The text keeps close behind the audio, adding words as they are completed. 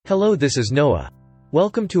Hello, this is Noah.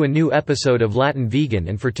 Welcome to a new episode of Latin Vegan,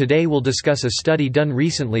 and for today we'll discuss a study done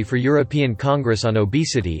recently for European Congress on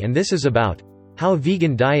obesity, and this is about how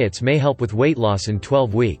vegan diets may help with weight loss in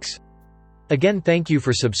 12 weeks. Again, thank you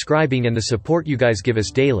for subscribing and the support you guys give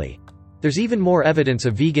us daily. There's even more evidence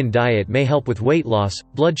a vegan diet may help with weight loss,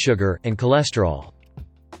 blood sugar, and cholesterol.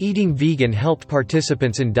 Eating vegan helped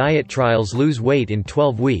participants in diet trials lose weight in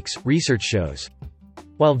 12 weeks, research shows.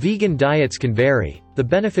 While vegan diets can vary, the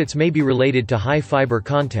benefits may be related to high fiber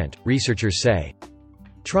content, researchers say.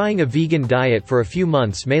 Trying a vegan diet for a few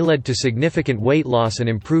months may lead to significant weight loss and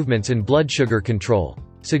improvements in blood sugar control,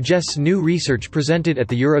 suggests new research presented at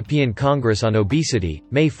the European Congress on Obesity,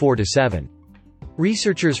 May 4–7.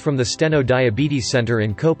 Researchers from the Steno Diabetes Center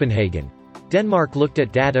in Copenhagen, Denmark looked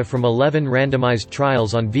at data from 11 randomized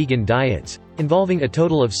trials on vegan diets, involving a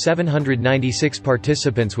total of 796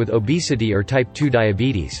 participants with obesity or type 2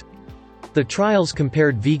 diabetes. The trials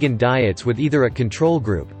compared vegan diets with either a control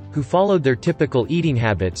group, who followed their typical eating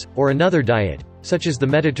habits, or another diet, such as the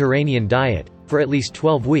Mediterranean diet, for at least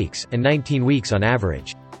 12 weeks, and 19 weeks on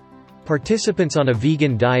average. Participants on a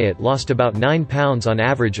vegan diet lost about 9 pounds on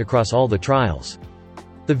average across all the trials.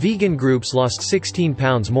 The vegan groups lost 16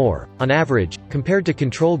 pounds more, on average, compared to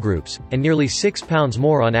control groups, and nearly 6 pounds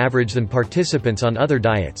more on average than participants on other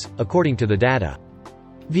diets, according to the data.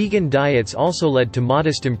 Vegan diets also led to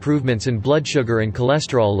modest improvements in blood sugar and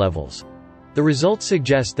cholesterol levels. The results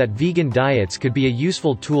suggest that vegan diets could be a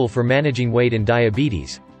useful tool for managing weight and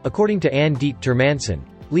diabetes, according to Anne Diet Termanson,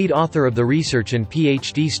 lead author of the research and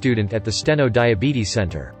PhD student at the Steno Diabetes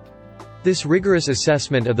Center. This rigorous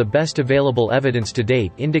assessment of the best available evidence to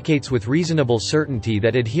date indicates with reasonable certainty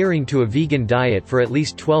that adhering to a vegan diet for at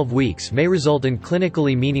least 12 weeks may result in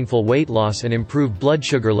clinically meaningful weight loss and improved blood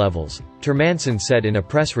sugar levels, Termanson said in a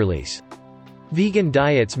press release. Vegan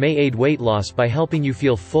diets may aid weight loss by helping you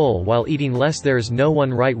feel full while eating less. There is no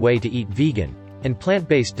one right way to eat vegan, and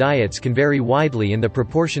plant-based diets can vary widely in the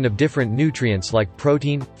proportion of different nutrients like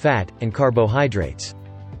protein, fat, and carbohydrates.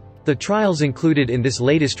 The trials included in this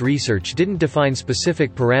latest research didn't define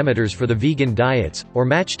specific parameters for the vegan diets, or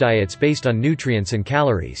match diets based on nutrients and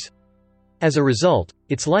calories. As a result,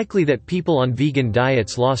 it's likely that people on vegan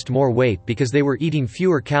diets lost more weight because they were eating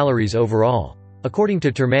fewer calories overall. According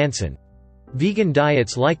to Termanson, vegan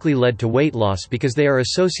diets likely led to weight loss because they are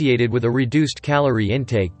associated with a reduced calorie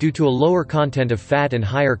intake due to a lower content of fat and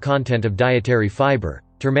higher content of dietary fiber,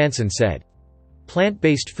 Termanson said.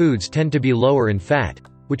 Plant-based foods tend to be lower in fat,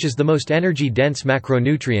 which is the most energy-dense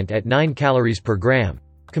macronutrient at 9 calories per gram,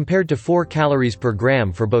 compared to 4 calories per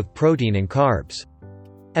gram for both protein and carbs.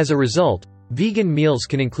 As a result, vegan meals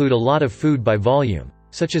can include a lot of food by volume,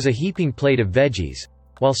 such as a heaping plate of veggies,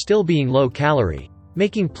 while still being low-calorie,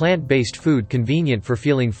 making plant-based food convenient for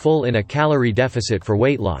feeling full in a calorie deficit for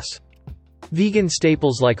weight loss. Vegan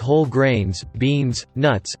staples like whole grains, beans,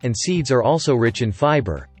 nuts, and seeds are also rich in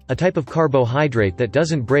fiber, a type of carbohydrate that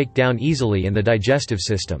doesn't break down easily in the digestive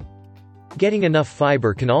system. Getting enough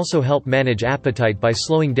fiber can also help manage appetite by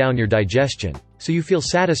slowing down your digestion, so you feel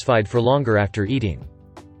satisfied for longer after eating.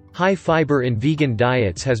 High fiber in vegan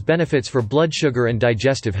diets has benefits for blood sugar and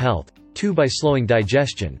digestive health, too. By slowing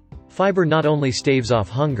digestion, fiber not only staves off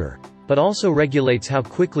hunger, but also regulates how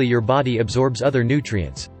quickly your body absorbs other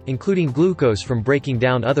nutrients, including glucose from breaking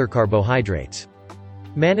down other carbohydrates.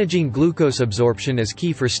 Managing glucose absorption is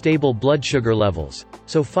key for stable blood sugar levels,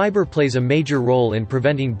 so fiber plays a major role in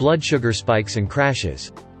preventing blood sugar spikes and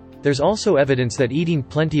crashes. There's also evidence that eating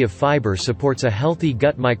plenty of fiber supports a healthy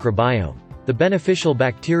gut microbiome, the beneficial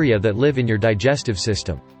bacteria that live in your digestive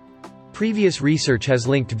system. Previous research has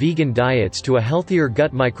linked vegan diets to a healthier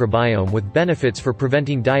gut microbiome with benefits for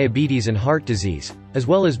preventing diabetes and heart disease, as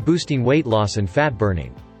well as boosting weight loss and fat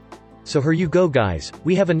burning. So here you go guys,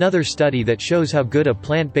 we have another study that shows how good a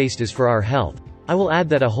plant-based is for our health. I will add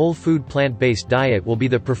that a whole food plant-based diet will be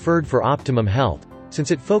the preferred for optimum health, since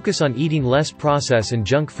it focuses on eating less processed and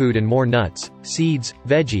junk food and more nuts, seeds,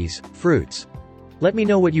 veggies, fruits. Let me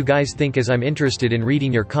know what you guys think, as I'm interested in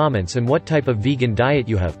reading your comments and what type of vegan diet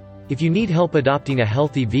you have. If you need help adopting a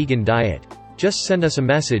healthy vegan diet, just send us a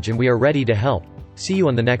message and we are ready to help. See you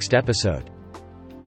on the next episode.